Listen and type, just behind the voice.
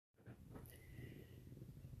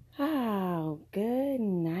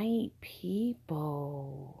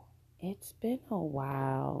been a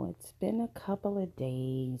while. It's been a couple of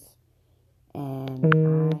days, and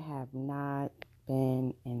I have not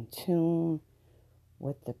been in tune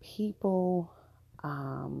with the people,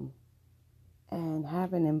 and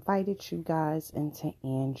haven't invited you guys into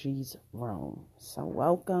Angie's room. So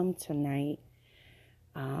welcome tonight,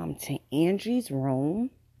 to Angie's room,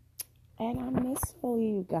 and I miss for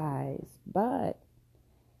you guys, but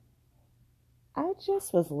I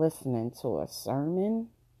just was listening to a sermon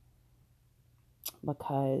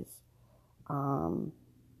because I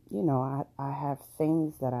have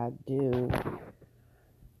things that I do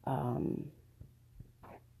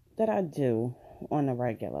on a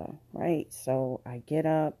regular, right? So I get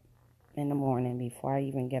up in the morning before I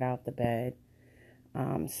even get out the bed.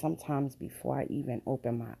 Sometimes before I even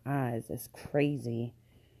open my eyes. It's crazy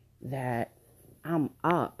that I'm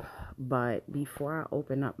up, but before I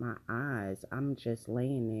open up my eyes, I'm just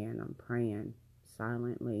laying there and I'm praying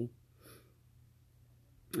silently.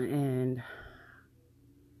 And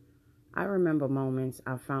I remember moments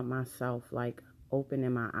I found myself like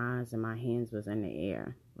opening my eyes and my hands was in the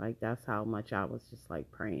air. Like that's how much I was just like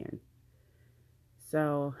praying.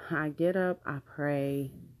 So I get up, I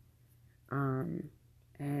pray, and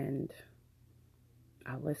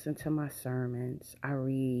I listen to my sermons. I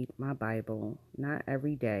read my Bible, not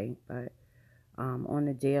every day, but on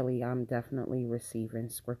a daily, I'm definitely receiving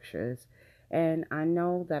scriptures. And I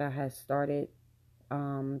know that I had started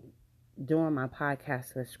doing my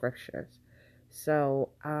podcast with scriptures.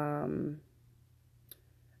 So I'm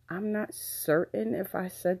not certain if I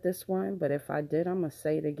said this one, but if I did, I'm going to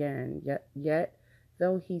say it again. Yet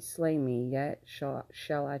though he slay me, yet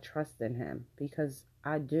shall I trust in him, because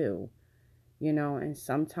I do, and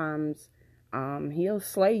sometimes he'll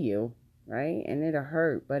slay you, right? And it'll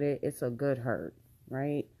hurt, but it's a good hurt,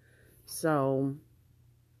 right? So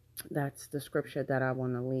that's the scripture that I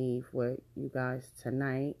want to leave with you guys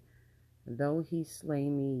tonight. Though he slay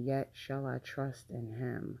me, yet shall I trust in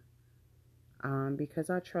him.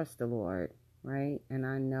 Because I trust the Lord, right? And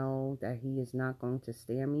I know that he is not going to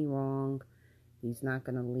steer me wrong. He's not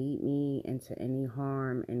going to lead me into any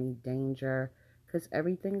harm, any danger, because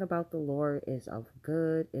everything about the Lord is of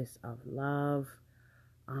good, it's of love,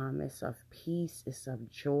 it's of peace, it's of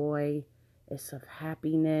joy, it's of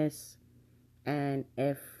happiness. And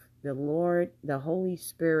if the Lord, the Holy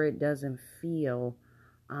Spirit doesn't feel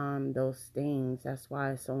those things, that's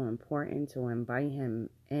why it's so important to invite him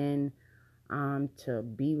in, to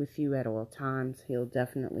be with you at all times. He'll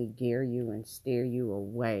definitely gear you and steer you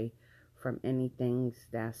away from anything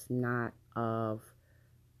that's not of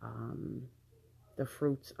the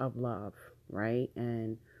fruits of love, right?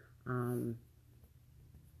 And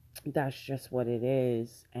that's just what it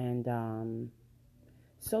is. And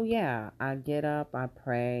so yeah, I get up, I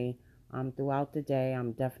pray. Throughout the day,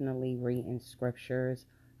 I'm definitely reading scriptures.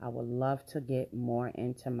 I would love to get more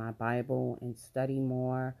into my Bible and study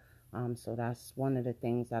more. So that's one of the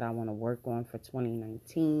things that I want to work on for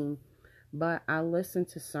 2019. But I listen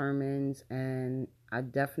to sermons and I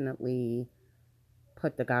definitely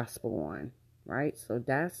put the gospel on, right? So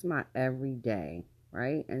that's my everyday,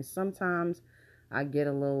 right? And sometimes I get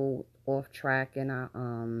a little off track and I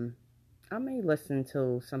may listen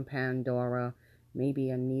to some Pandora, maybe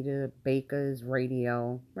Anita Baker's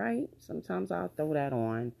radio, right? Sometimes I'll throw that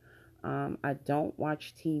on. I don't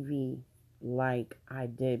watch TV like I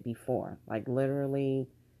did before. Like literally,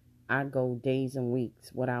 I go days and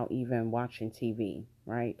weeks without even watching TV,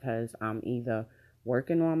 right? Because I'm either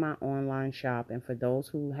working on my online shop. And for those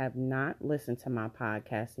who have not listened to my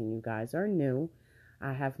podcast and you guys are new,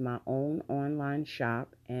 I have my own online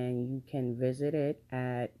shop and you can visit it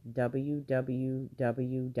at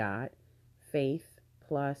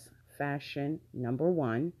www.faithplusfashion, number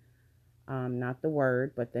one, not the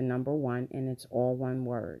word, but the number one, and it's all one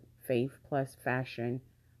word,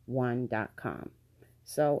 faithplusfashion1.com.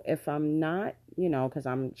 So if I'm not, because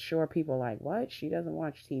I'm sure people are like, what? She doesn't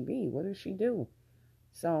watch TV. What does she do?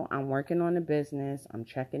 So I'm working on the business. I'm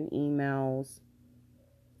checking emails.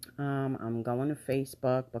 I'm going to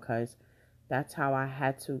Facebook because that's how I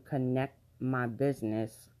had to connect my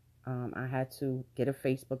business. I had to get a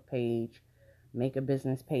Facebook page, make a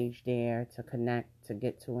business page there to connect to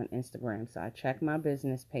get to an Instagram. So I check my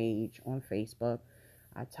business page on Facebook.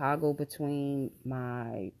 I toggle between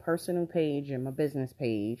my personal page and my business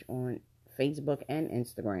page on Facebook and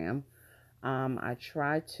Instagram. I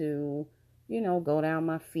try to, go down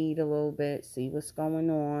my feed a little bit, see what's going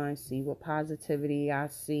on, see what positivity I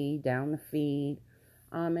see down the feed.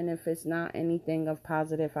 And if it's not anything of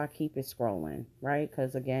positive, I keep it scrolling, right?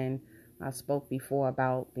 Because again, I spoke before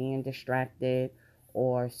about being distracted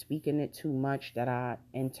or speaking it too much that I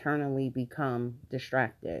internally become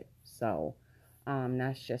distracted. So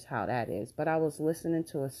that's just how that is. But I was listening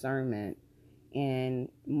to a sermon, and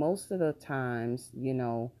most of the times,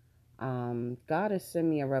 God will send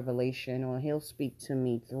me a revelation, or he'll speak to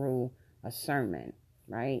me through a sermon,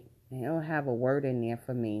 right? And he'll have a word in there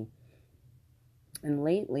for me. And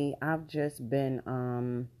lately I've just been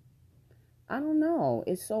I don't know.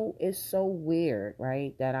 It's so weird,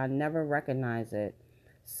 right? That I never recognize it.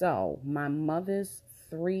 So my mother's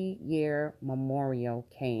 3-year memorial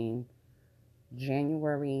came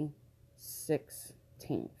January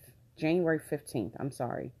 16th. January 15th, I'm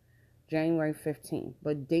sorry. January 15th.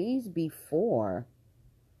 But days before,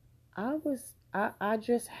 I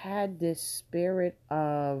just had this spirit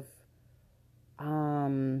of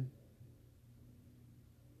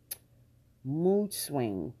mood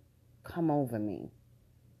swing come over me.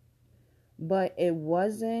 But it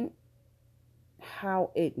wasn't how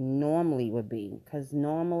it normally would be. Because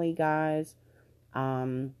normally, guys,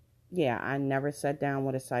 I never sat down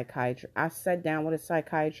with a psychiatrist. I sat down with a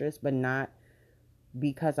psychiatrist, but not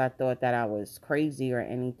because I thought that I was crazy or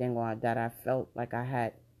anything, or that I felt like I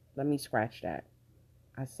had. Let me scratch that.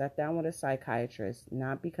 I sat down with a psychiatrist,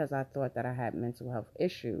 not because I thought that I had mental health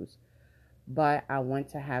issues, but I went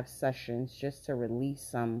to have sessions just to release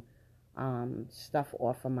some stuff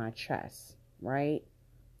off of my chest, right?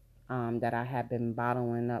 That I had been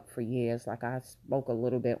bottling up for years. Like I spoke a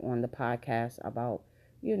little bit on the podcast about,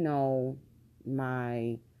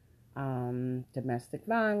 my domestic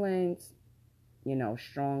violence,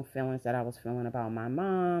 strong feelings that I was feeling about my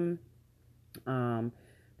mom,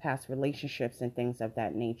 past relationships and things of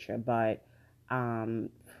that nature. But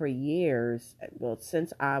for years, well,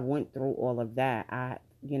 since I went through all of that, I,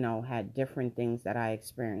 had different things that I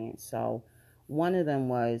experienced. So one of them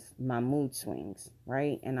was my mood swings,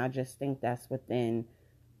 right? And I just think that's within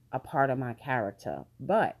a part of my character.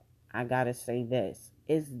 But I gotta say this,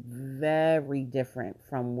 it's very different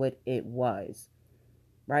from what it was,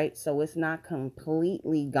 right? So it's not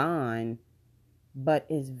completely gone, but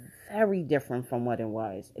it's very different from what it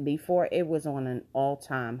was. Before, it was on an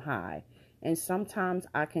all-time high. And sometimes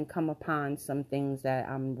I can come upon some things that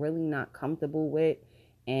I'm really not comfortable with,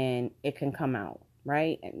 and it can come out,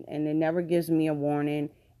 right? And it never gives me a warning.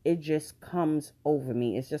 It just comes over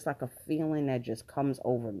me. It's just like a feeling that just comes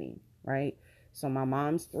over me, right? So my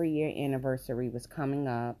mom's 3-year anniversary was coming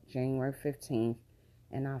up, January 15th,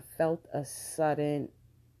 and I felt a sudden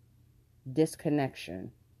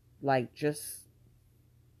disconnection, like just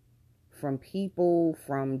from people,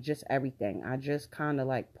 from just everything. I just kind of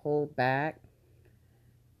like pulled back.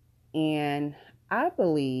 And I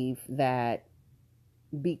believe that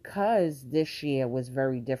because this year was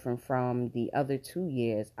very different from the other 2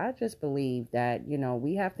 years, I just believe that,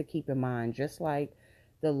 we have to keep in mind, just like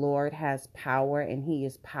the Lord has power and he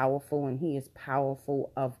is powerful and he is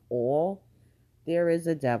powerful of all, there is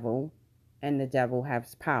a devil and the devil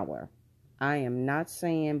has power. I am not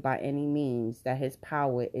saying by any means that his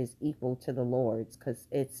power is equal to the Lord's, because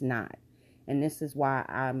it's not. And this is why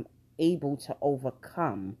I'm able to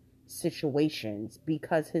overcome situations,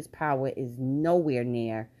 because his power is nowhere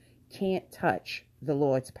near, can't touch the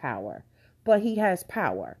Lord's power. But he has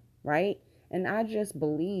power, right? And I just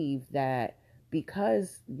believe that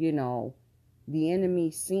because, the enemy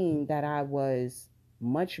seen that I was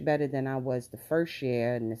much better than I was the first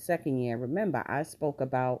year and the second year. Remember, I spoke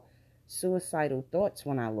about suicidal thoughts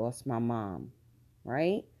when I lost my mom,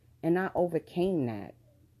 right? And I overcame that,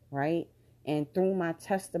 right? And through my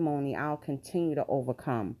testimony, I'll continue to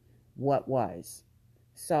overcome what was.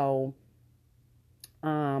 So,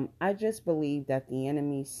 I just believe that the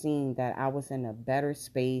enemy seen that I was in a better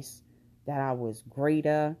space, that I was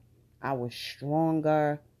greater, I was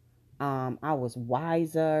stronger, I was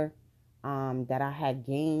wiser, that I had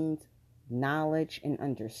gained knowledge and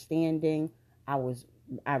understanding.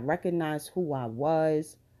 I recognized who I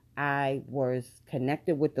was. I was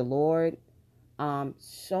connected with the Lord.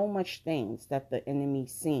 So much things that the enemy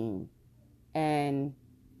seen, and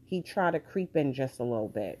he tried to creep in just a little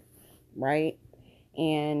bit, right?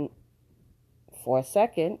 And for a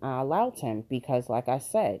second, I allowed him, because like I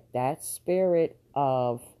said, that spirit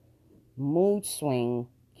of mood swing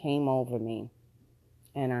came over me,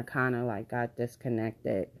 and I kind of like got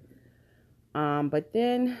disconnected. But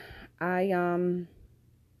then I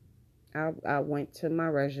went to my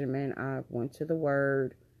regimen. I went to the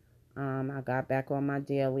Word. I got back on my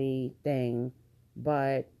daily thing,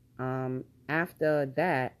 but after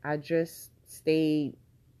that, I just stayed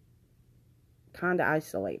kind of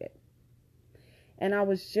isolated. And I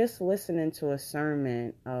was just listening to a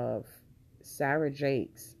sermon of Sarah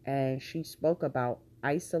Jakes, and she spoke about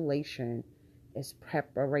isolation is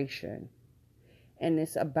preparation. And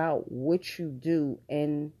it's about what you do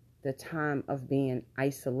in the time of being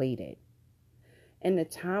isolated. In the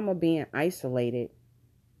time of being isolated,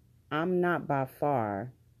 I'm not by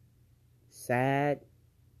far sad,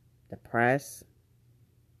 depressed,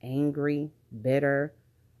 angry, bitter.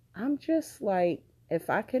 I'm just like, if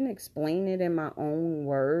I can explain it in my own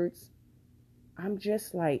words, I'm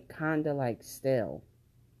just like kind of like still,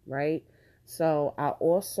 right? So I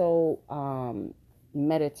also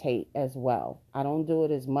meditate as well. I don't do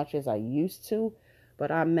it as much as I used to, but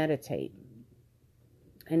I meditate.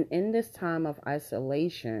 And in this time of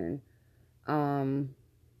isolation, um,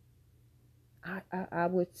 I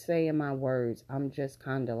would say in my words, I'm just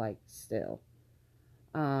kind of like still.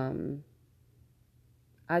 Um,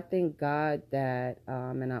 I thank God that,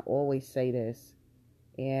 and I always say this,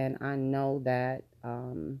 and I know that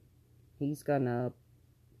He's gonna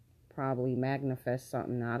probably manifest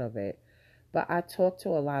something out of it. But I talk to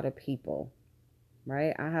a lot of people,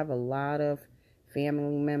 right? I have a lot of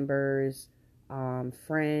family members,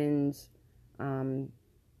 friends, um,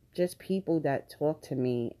 just people that talk to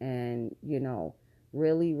me and,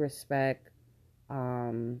 really respect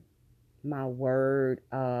um, my word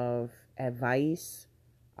of advice,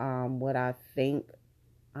 what I think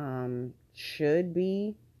should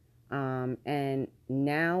be. And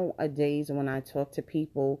nowadays, when I talk to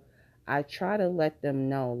people, I try to let them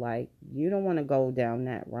know, like, you don't want to go down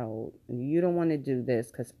that road. You don't want to do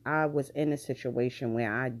this, because I was in a situation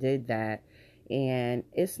where I did that. And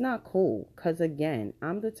it's not cool. Because, again,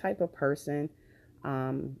 I'm the type of person,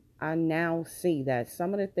 I now see that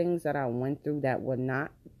some of the things that I went through that were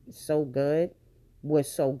not so good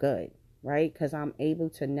was so good, right? Because I'm able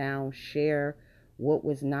to now share what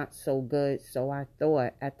was not so good. So I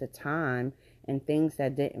thought at the time, and things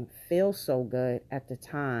that didn't feel so good at the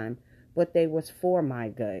time, but they was for my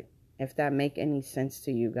good. If that make any sense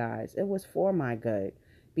to you guys, it was for my good,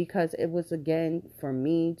 because it was, again, for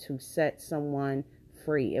me to set someone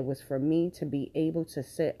free. It was for me to be able to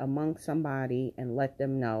sit among somebody and let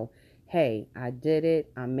them know, hey, I did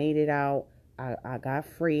it. I made it out. I got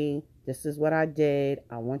free. This is what I did.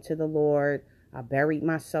 I went to the Lord. I buried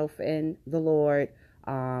myself in the Lord,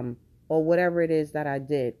 um, or whatever it is that I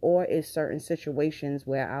did. Or it's certain situations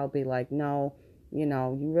where I'll be like, no,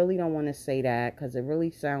 you really don't want to say that, because it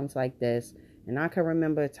really sounds like this. And I can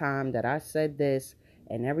remember a time that I said this,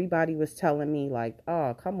 and everybody was telling me like,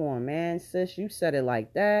 oh, come on, man, sis, you said it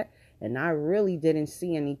like that. And I really didn't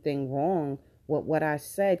see anything wrong with what I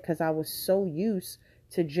said, because I was so used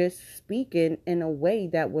to just speaking in a way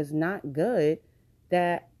that was not good,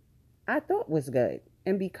 that I thought was good.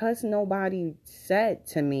 And because nobody said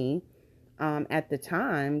to me at the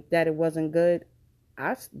time that it wasn't good,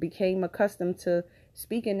 I became accustomed to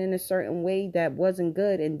speaking in a certain way that wasn't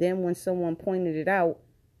good. And then when someone pointed it out,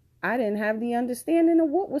 I didn't have the understanding of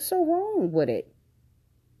what was so wrong with it.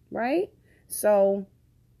 Right? So,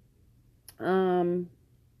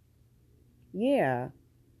 yeah,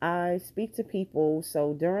 I speak to people.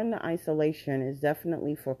 So during the isolation is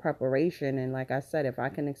definitely for preparation. And like I said, if I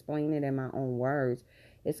can explain it in my own words,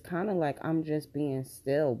 it's kind of like I'm just being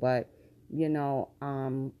still. But,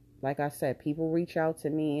 like I said, people reach out to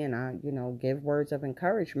me, and I, give words of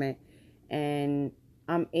encouragement, and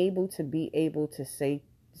I'm able to say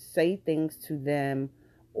things to them,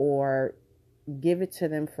 or give it to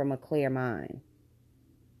them from a clear mind.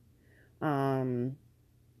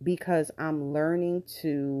 Because I'm learning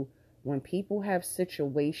to, when people have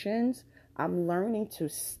situations, I'm learning to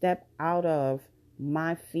step out of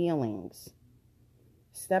my feelings,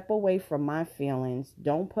 step away from my feelings,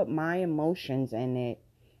 don't put my emotions in it,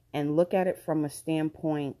 and look at it from a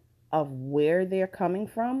standpoint of where they're coming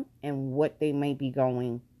from and what they may be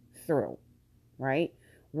going through, right?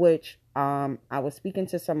 Which I was speaking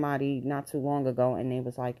to somebody not too long ago, and they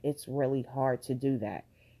was like, it's really hard to do that.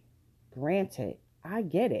 Granted, I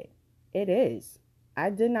get it. It is. I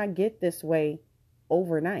did not get this way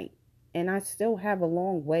overnight, and I still have a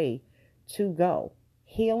long way to go.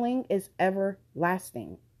 Healing is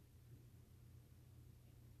everlasting.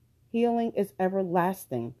 Healing is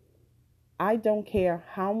everlasting. I don't care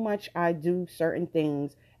how much I do certain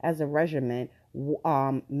things as a regimen,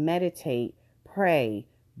 meditate, pray,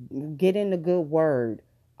 get in the good word,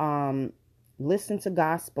 listen to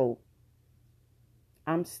gospel.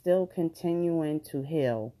 I'm still continuing to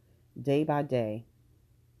heal day by day.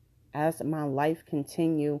 As my life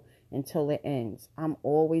continue until it ends, I'm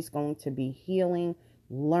always going to be healing,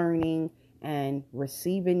 learning, and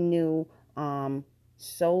receiving new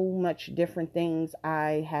so much different things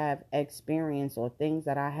I have experienced or things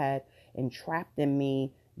that I had entrapped in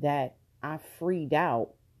me that I freed out.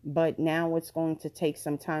 But now it's going to take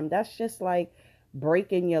some time. That's just like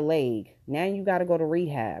breaking your leg. Now you got to go to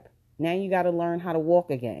rehab. Now you got to learn how to walk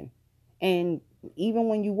again. And even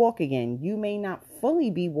when you walk again, you may not fully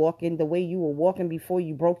be walking the way you were walking before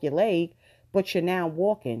you broke your leg, but you're now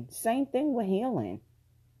walking. Same thing with healing.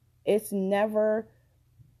 It's never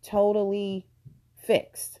totally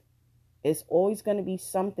fixed. It's always going to be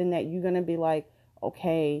something that you're going to be like,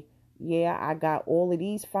 okay, yeah, I got all of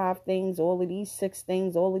these 5 things, all of these 6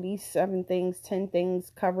 things, all of these 7 things, 10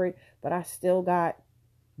 things covered, but I still got,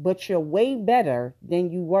 but you're way better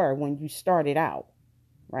than you were when you started out,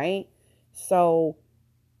 right? So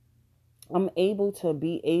I'm able to,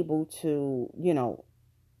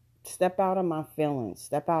 step out of my feelings,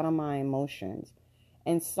 step out of my emotions.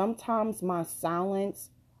 And sometimes my silence,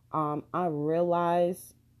 I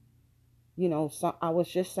realize, so I was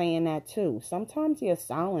just saying that too. Sometimes your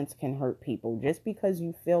silence can hurt people just because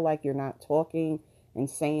you feel like you're not talking and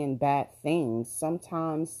saying bad things.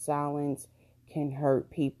 Sometimes silence can hurt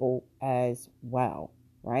people as well,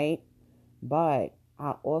 right? But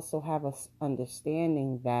I also have a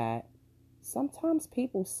understanding that sometimes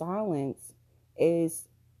people's silence is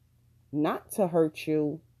not to hurt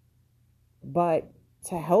you, but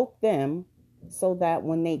to help them so that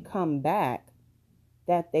when they come back,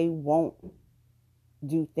 that they won't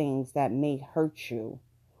do things that may hurt you,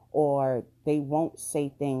 or they won't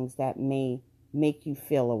say things that may make you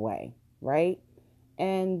feel away, right?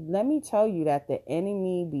 And let me tell you that the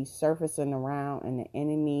enemy be surfacing around, and the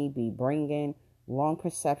enemy be bringing wrong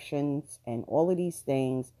perceptions and all of these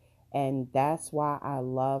things. And that's why I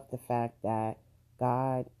love the fact that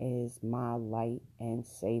God is my light and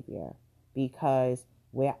savior, because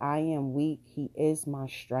where I am weak, he is my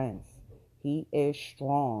strength. He is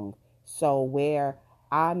strong. So where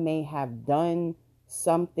I may have done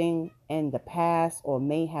something in the past, or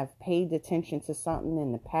may have paid attention to something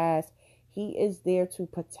in the past, he is there to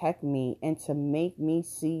protect me and to make me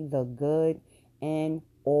see the good in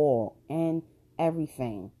all and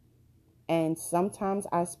everything. And sometimes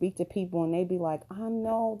I speak to people and they be like, I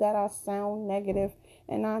know that I sound negative,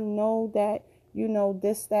 and I know that,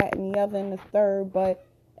 this, that, and the other, and the third,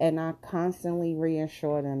 and I constantly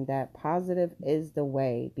reassure them that positive is the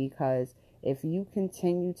way, because if you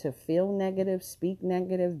continue to feel negative, speak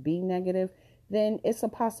negative, be negative, then it's a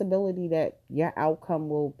possibility that your outcome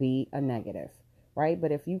will be a negative, right?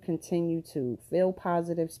 But if you continue to feel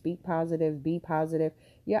positive, speak positive, be positive,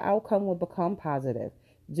 your outcome will become positive.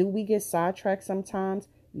 Do we get sidetracked sometimes?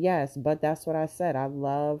 Yes, but that's what I said. I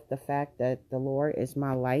love the fact that the Lord is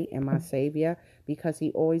my light and my savior, because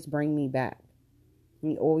he always bring me back.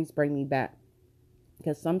 He always bring me back.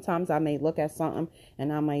 Because sometimes I may look at something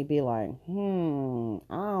and I may be like, I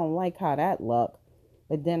don't like how that look.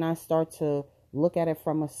 But then I start to look at it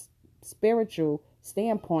from a spiritual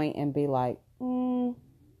standpoint and be like,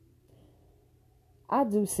 I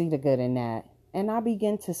do see the good in that. And I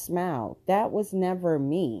begin to smile. That was never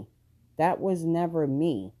me. That was never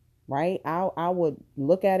me, right? I would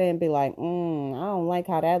look at it and be like, I don't like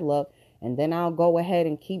how that look. And then I'll go ahead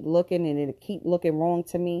and keep looking, and it'll keep looking wrong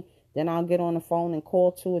to me. Then I'll get on the phone and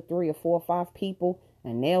call 2 or 3 or 4 or 5 people,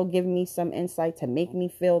 and they'll give me some insight to make me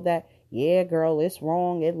feel that, yeah, girl, it's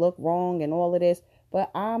wrong. It looked wrong and all of this.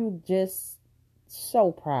 But I'm just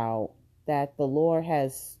so proud that the Lord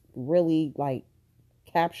has really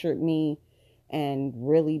captured me and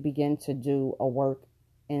really begin to do a work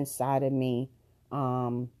inside of me.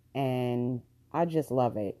 And I just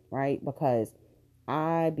love it, right? Because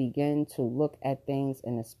I begin to look at things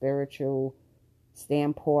in a spiritual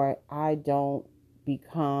standpoint. I don't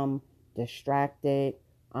become distracted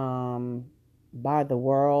by the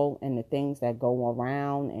world and the things that go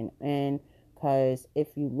around and in. Because if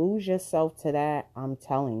you lose yourself to that, I'm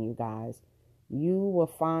telling you guys, you will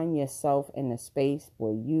find yourself in a space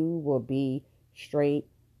where you will be straight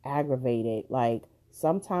aggravated. Like,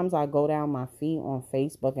 sometimes I go down my feet on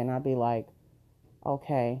Facebook and I be like,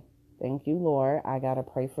 okay, thank you, Lord. I got to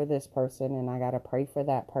pray for this person and I got to pray for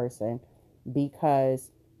that person,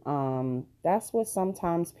 because that's what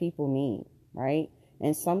sometimes people need, right?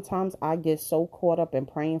 And sometimes I get so caught up in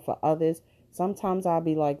praying for others. Sometimes I'll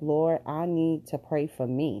be like, Lord, I need to pray for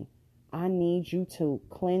me. I need you to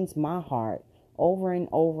cleanse my heart over and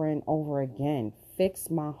over and over again. Fix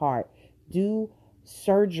my heart. Do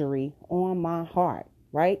surgery on my heart,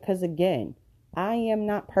 right? Because again, I am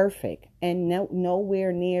not perfect, and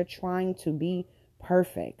nowhere near trying to be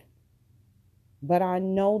perfect. But I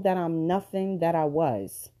know that I'm nothing that I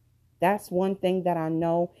was. That's one thing that I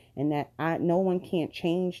know, and that no one can't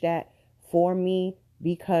change that for me,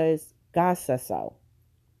 because God says so.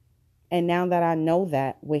 And now that I know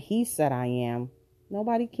that what he said I am,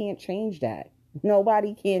 nobody can't change that.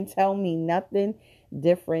 Nobody can tell me nothing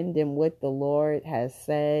different than what the Lord has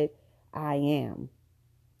said I am.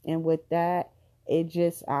 And with that, I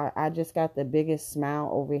just got the biggest smile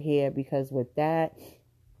over here, because with that,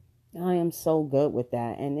 I am so good with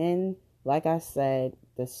that. And then, like I said,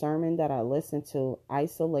 the sermon that I listened to,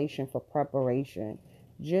 isolation for preparation,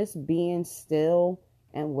 just being still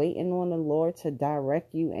and waiting on the Lord to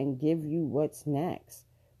direct you and give you what's next.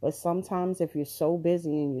 But sometimes if you're so busy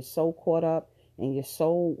and you're so caught up and you're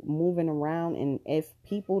so moving around, and if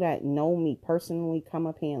people that know me personally come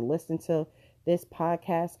up here and listen to this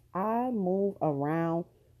podcast, I move around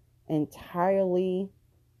entirely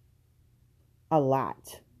a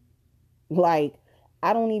lot. Like,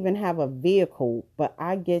 I don't even have a vehicle, but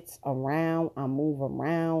I get around, I move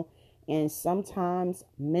around, and sometimes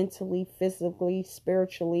mentally, physically,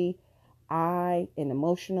 spiritually, and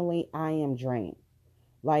emotionally, I am drained.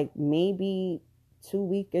 Like, maybe 2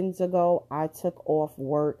 weekends ago, I took off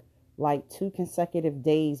work like 2 consecutive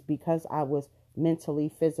days because I was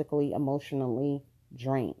mentally, physically, emotionally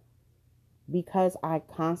drained. Because I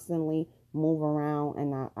constantly move around,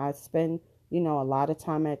 and I spend, a lot of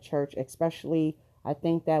time at church, especially I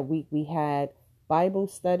think that week we had Bible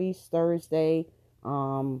studies Thursday,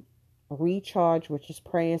 recharge, which is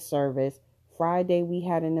prayer service. Friday we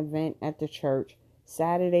had an event at the church.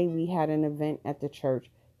 Saturday we had an event at the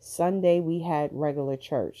church. Sunday we had regular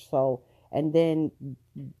church. So, and then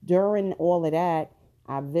during all of that,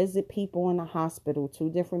 I visit people in the hospital, 2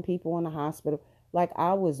 different people in the hospital. Like,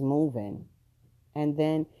 I was moving. And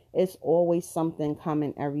then it's always something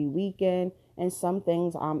coming every weekend. And some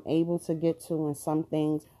things I'm able to get to, and some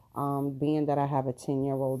things, being that I have a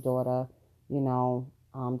 10-year-old daughter,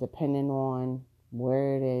 depending on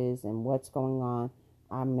where it is and what's going on,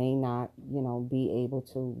 I may not, be able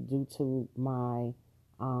to, due to my,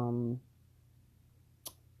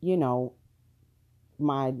 you know,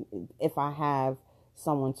 if I have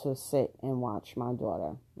someone to sit and watch my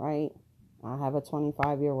daughter, right? I have a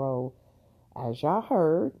 25-year-old, as y'all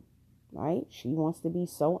heard, right? She wants to be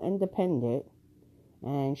so independent,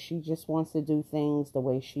 and she just wants to do things the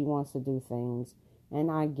way she wants to do things.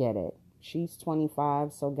 And I get it. She's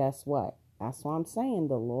 25, so guess what? That's what I'm saying.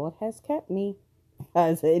 The Lord has kept me.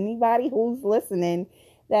 Because anybody who's listening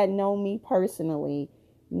that know me personally,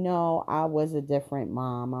 know I was a different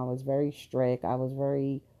mom. I was very strict. I was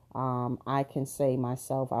very, I can say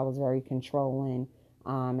myself, I was very controlling.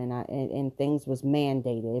 And things was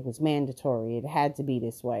mandated. It was mandatory. It had to be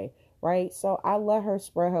this way, right? So I let her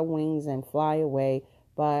spread her wings and fly away,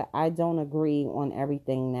 but I don't agree on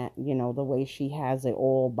everything that, the way she has it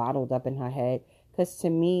all bottled up in her head. Because to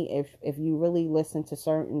me, if you really listen to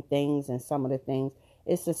certain things and some of the things,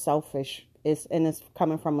 it's it's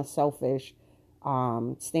coming from a selfish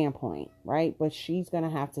standpoint, right? But she's gonna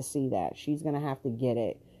have to see that. She's gonna have to get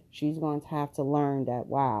it. She's going to have to learn that,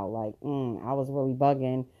 wow, like, I was really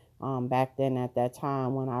bugging back then at that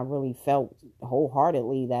time, when I really felt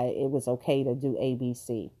wholeheartedly that it was okay to do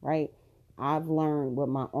ABC, right? I've learned with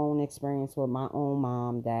my own experience with my own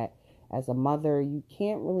mom that as a mother, you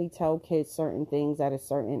can't really tell kids certain things at a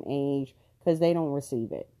certain age, because they don't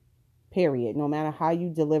receive it, period. No matter how you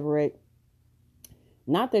deliver it.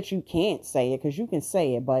 Not that you can't say it, because you can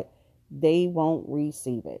say it, but they won't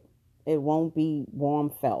receive it. It won't be warm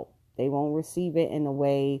felt. They won't receive it in the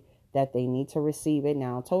way that they need to receive it.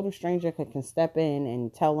 Now, a total stranger can step in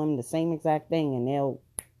and tell them the same exact thing, and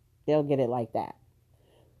they'll get it like that,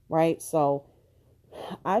 right? So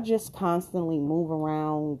I just constantly move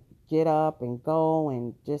around, get up and go,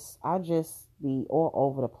 and I just be all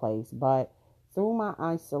over the place. But through my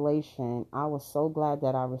isolation, I was so glad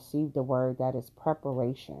that I received the word that is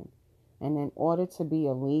preparation. And in order to be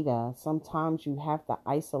a leader, sometimes you have to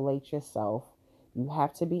isolate yourself. You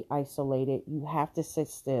have to be isolated. You have to sit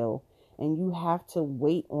still. And you have to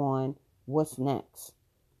wait on what's next.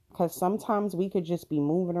 Because sometimes we could just be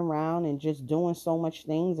moving around and just doing so much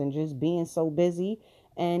things and just being so busy.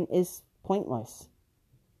 And it's pointless.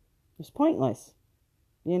 It's pointless,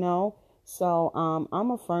 So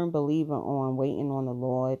I'm a firm believer on waiting on the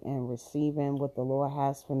Lord and receiving what the Lord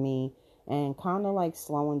has for me, and kind of like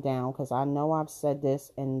slowing down, because I know I've said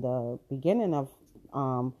this in the beginning of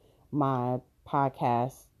my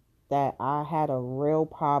podcast, that I had a real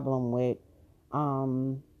problem with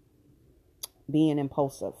being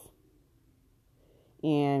impulsive.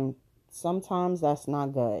 And sometimes that's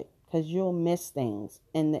not good, because you'll miss things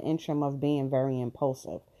in the interim of being very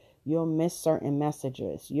impulsive. You'll miss certain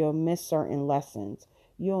messages. You'll miss certain lessons.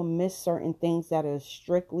 You'll miss certain things that are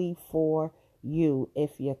strictly for you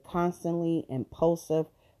if you're constantly impulsive,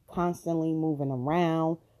 constantly moving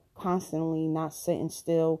around, constantly not sitting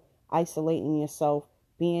still, isolating yourself,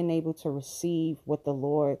 being able to receive what the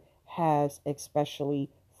Lord has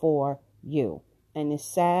especially for you. And it's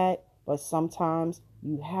sad, but sometimes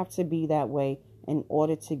you have to be that way in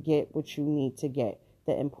order to get what you need to get.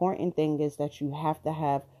 The important thing is that you have to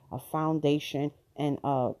have a foundation and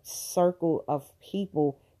a circle of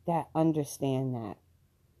people that understand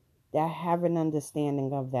that have an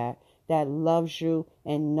understanding of that loves you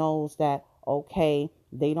and knows that, okay,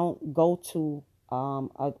 they don't go to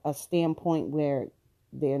a standpoint where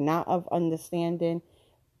they're not of understanding,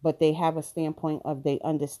 but they have a standpoint of they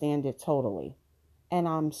understand it totally. And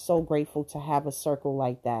I'm so grateful to have a circle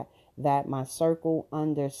like that my circle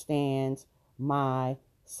understands my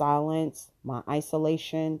silence, my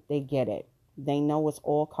isolation. They get it. They know it's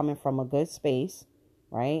all coming from a good space,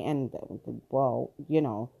 right? And, well,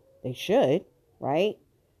 they should, right?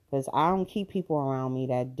 Because I don't keep people around me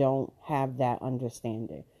that don't have that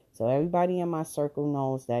understanding. So everybody in my circle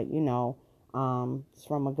knows that, it's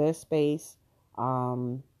from a good space.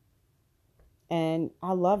 And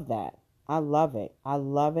I love that. I love it. I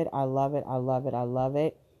love it. I love it. I love it. I love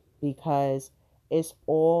it because it's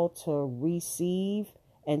all to receive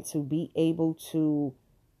and to be able to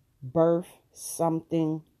birth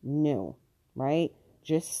something new, right?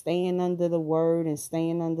 Just staying under the word and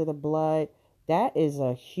staying under the blood. That is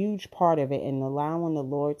a huge part of it, and allowing the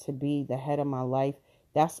Lord to be the head of my life.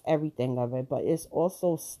 That's everything of it, but it's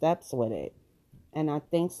also steps with it. And I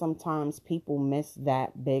think sometimes people miss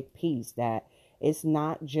that big piece, that it's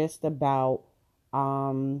not just about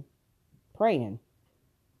praying.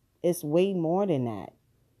 It's way more than that.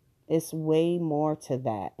 It's way more to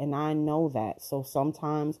that. And I know that. So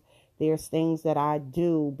sometimes there's things that I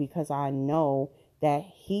do because I know that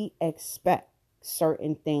He expects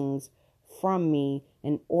certain things from me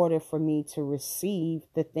in order for me to receive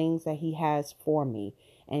the things that He has for me.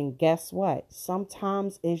 And guess what?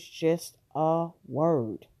 Sometimes it's just a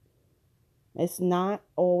word. It's not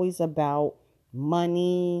always about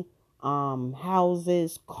money,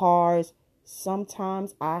 houses, cars.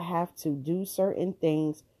 Sometimes I have to do certain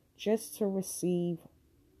things just to receive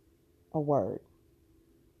a word.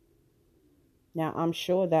 Now, I'm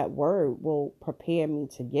sure that word will prepare me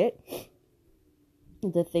to get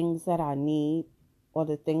the things that I need or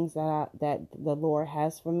the things that the Lord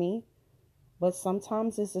has for me. But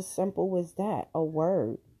sometimes it's as simple as that, a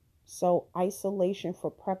word. So isolation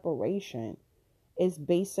for preparation is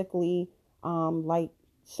basically, like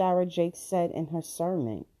Sarah Jakes said in her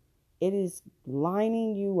sermon, it is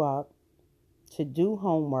lining you up to do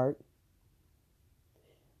homework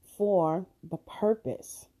for the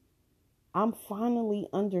purpose. I'm finally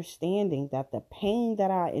understanding that the pain that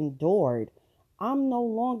I endured, I'm no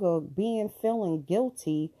longer feeling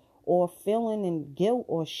guilty or feeling in guilt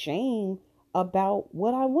or shame about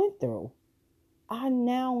what I went through. I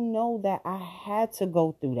now know that I had to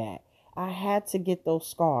go through that. I had to get those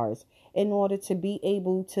scars in order to be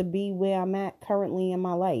able to be where I'm at currently in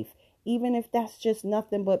my life. Even if that's just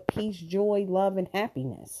nothing but peace, joy, love, and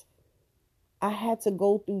happiness. I had to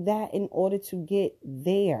go through that in order to get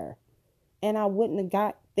there. And I wouldn't have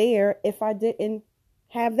got there if I didn't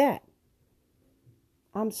have that.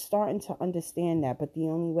 I'm starting to understand that. But the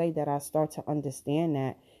only way that I start to understand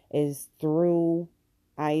that is through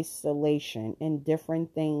isolation and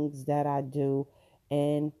different things that I do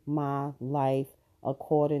in my life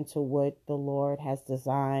according to what the Lord has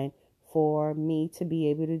designed for me to be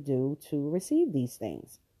able to do to receive these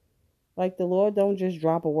things. Like the Lord don't just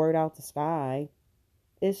drop a word out the sky.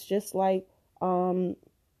 It's just like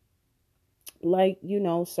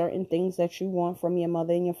certain things that you want from your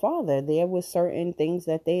mother and your father. There were certain things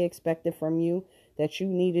that they expected from you that you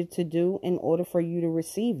needed to do in order for you to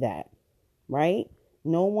receive that, right?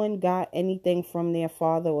 No one got anything from their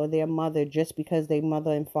father or their mother just because their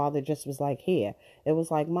mother and father just was like, here. It was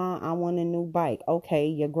like, Mom, I want a new bike. Okay,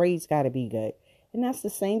 your grades got to be good. And that's the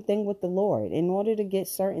same thing with the Lord. In order to get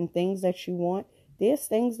certain things that you want, there's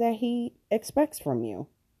things that He expects from you.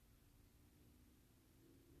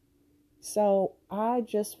 So I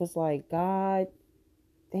just was like, God,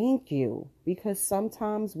 thank you. Because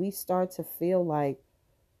sometimes we start to feel like,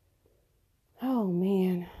 oh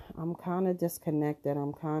man, I'm kind of disconnected.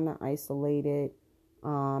 I'm kind of isolated.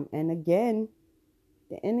 And again,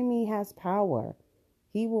 the enemy has power.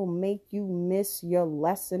 He will make you miss your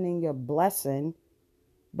lesson and your blessing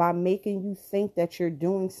by making you think that you're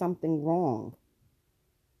doing something wrong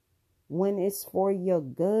when it's for your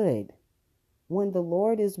good. when the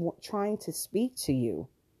Lord is trying to speak to you,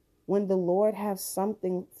 when the Lord has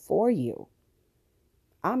something for you.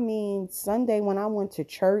 I mean, Sunday when I went to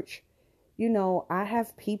church, I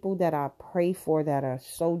have people that I pray for that are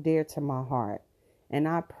so dear to my heart, and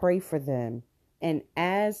I pray for them. And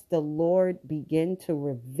as the Lord began to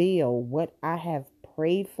reveal what I have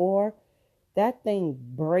prayed for, that thing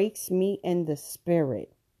breaks me in the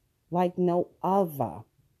spirit like no other,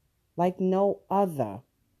 like no other.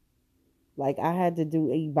 Like I had to do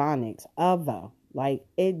Ebonics, other. Like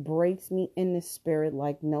it breaks me in the spirit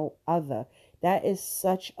like no other. That is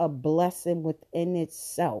such a blessing within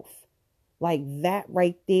itself. Like that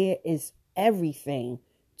right there is everything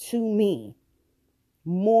to me.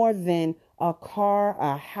 More than a car,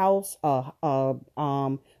 a house, a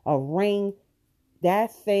ring.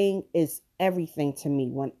 That thing is everything to me.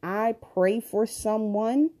 When I pray for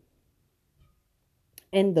someone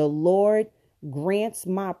and the Lord grants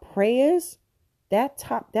my prayers, that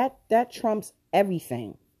trumps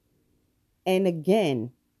everything. And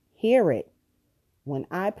again, hear it. When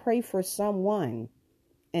I pray for someone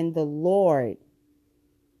and the Lord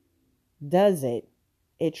does it,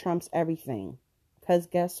 it trumps everything. Because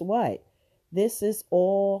guess what? This is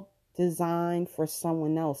all designed for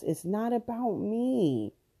someone else. It's not about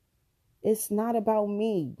me. It's not about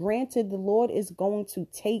me. Granted, the Lord is going to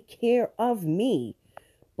take care of me.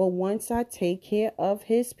 But once I take care of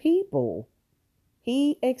his people,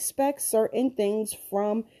 he expects certain things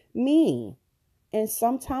from me. And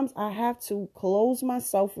sometimes I have to close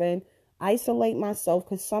myself in, isolate myself,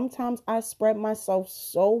 because sometimes I spread myself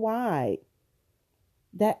so wide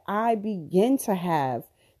that I begin to have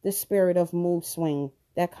the spirit of mood swing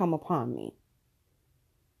that come upon me.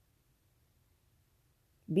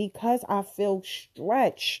 Because I feel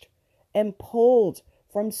stretched and pulled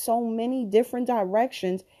from so many different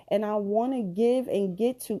directions, and I want to give and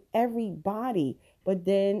get to everybody. But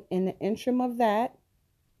then in the interim of that,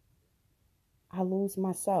 I lose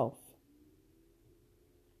myself.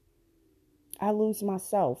 I lose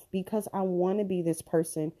myself because I want to be this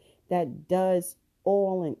person that does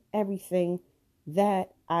all and everything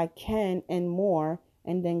that I can and more.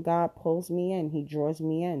 And then God pulls me in. He draws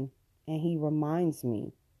me in. And he reminds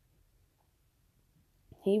me.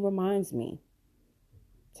 He reminds me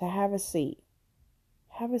to have a seat.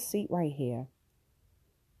 Have a seat right here.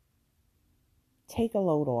 Take a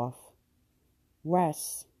load off.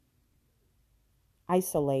 Rest.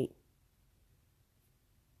 Isolate.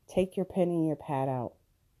 Take your pen and your pad out.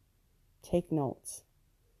 Take notes.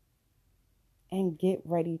 And get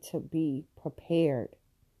ready to be prepared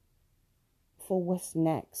for what's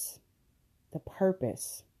next. The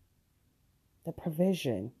purpose. The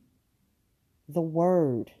provision. The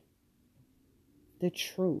word. The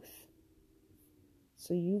truth.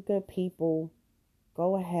 So you good people,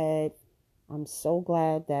 go ahead. I'm so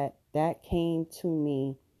glad that came to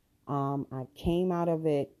me. I came out of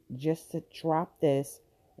it just to drop this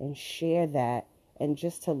and share that, and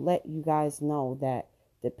just to let you guys know that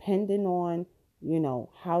depending on,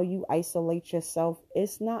 how you isolate yourself,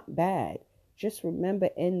 it's not bad. Just remember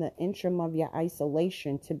in the interim of your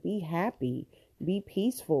isolation to be happy, be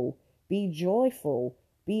peaceful, be joyful,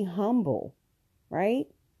 be humble, right?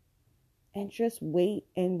 And just wait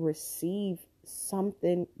and receive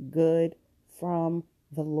something good from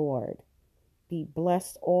the Lord. Be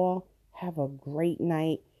blessed all. Have a great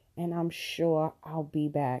night. And I'm sure I'll be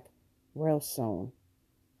back real soon.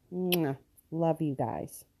 Mwah. Love you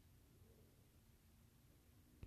guys.